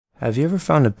Have you ever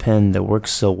found a pen that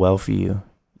works so well for you?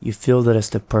 You feel that it's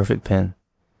the perfect pen.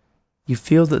 You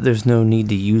feel that there's no need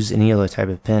to use any other type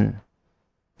of pen,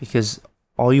 because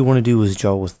all you want to do is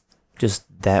draw with just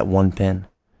that one pen.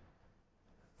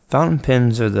 Fountain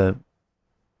pens are the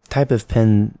type of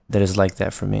pen that is like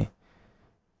that for me.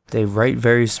 They write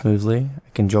very smoothly. I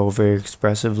can draw very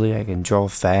expressively. I can draw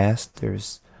fast.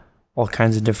 There's all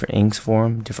kinds of different inks for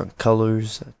them, different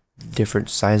colors,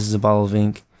 different sizes of bottle of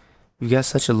ink. You've got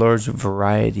such a large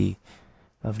variety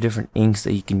of different inks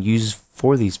that you can use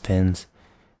for these pens.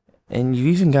 And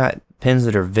you've even got pens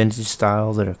that are vintage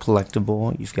style, that are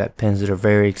collectible. You've got pens that are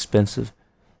very expensive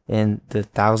in the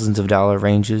thousands of dollar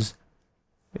ranges.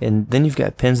 And then you've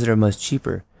got pens that are much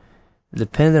cheaper. The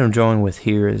pen that I'm drawing with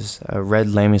here is a red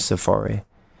Lamy Safari.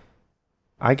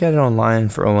 I got it online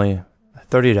for only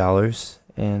 $30,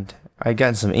 and I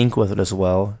got some ink with it as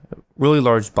well. A really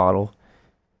large bottle.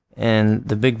 And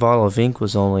the big bottle of ink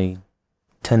was only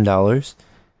 $10.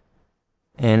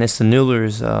 And it's the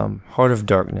Noodler's Heart of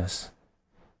Darkness.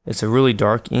 It's a really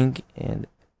dark ink, and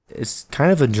it's kind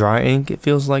of a dry ink, it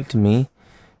feels like to me.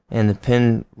 And the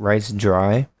pen writes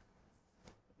dry.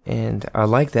 And I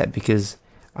like that because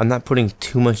I'm not putting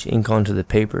too much ink onto the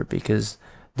paper, because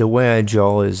the way I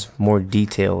draw is more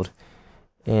detailed.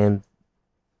 And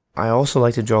I also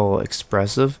like to draw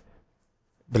expressive,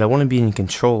 but I want to be in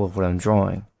control of what I'm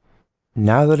drawing.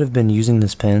 Now that I've been using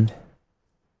this pen,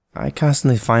 I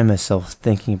constantly find myself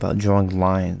thinking about drawing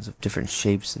lines of different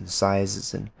shapes and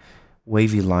sizes, and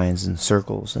wavy lines and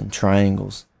circles and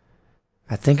triangles.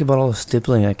 I think about all the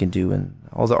stippling I can do and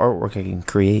all the artwork I can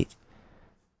create.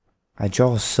 I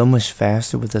draw so much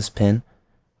faster with this pen.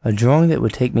 A drawing that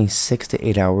would take me 6 to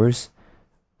 8 hours,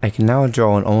 I can now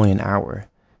draw in only an hour.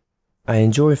 I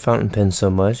enjoy fountain pens so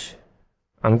much,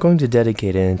 I'm going to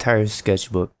dedicate an entire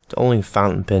sketchbook to only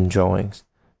fountain pen drawings.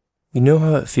 You know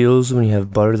how it feels when you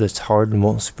have butter that's hard and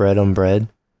won't spread on bread?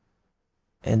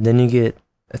 And then you get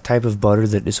a type of butter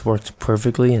that just works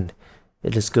perfectly and it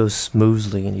just goes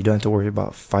smoothly and you don't have to worry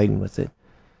about fighting with it.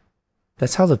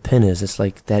 That's how the pen is. It's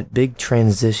like that big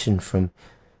transition from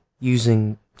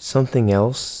using something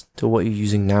else to what you're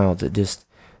using now that just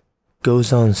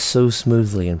goes on so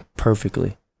smoothly and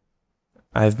perfectly.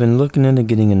 I've been looking into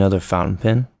getting another fountain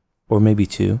pen, or maybe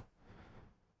two.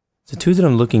 The two that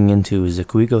I'm looking into is the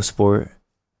Kuiko Sport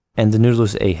and the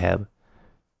Noodler's Ahab.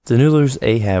 The Noodler's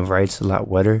Ahab writes a lot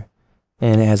wetter,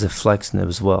 and it has a flex nib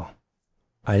as well.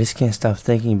 I just can't stop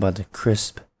thinking about the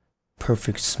crisp,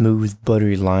 perfect, smooth,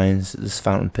 buttery lines that this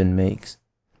fountain pen makes.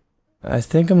 I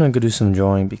think I'm gonna go do some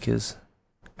drawing because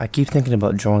I keep thinking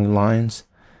about drawing lines.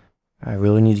 I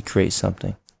really need to create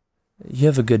something. You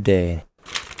have a good day.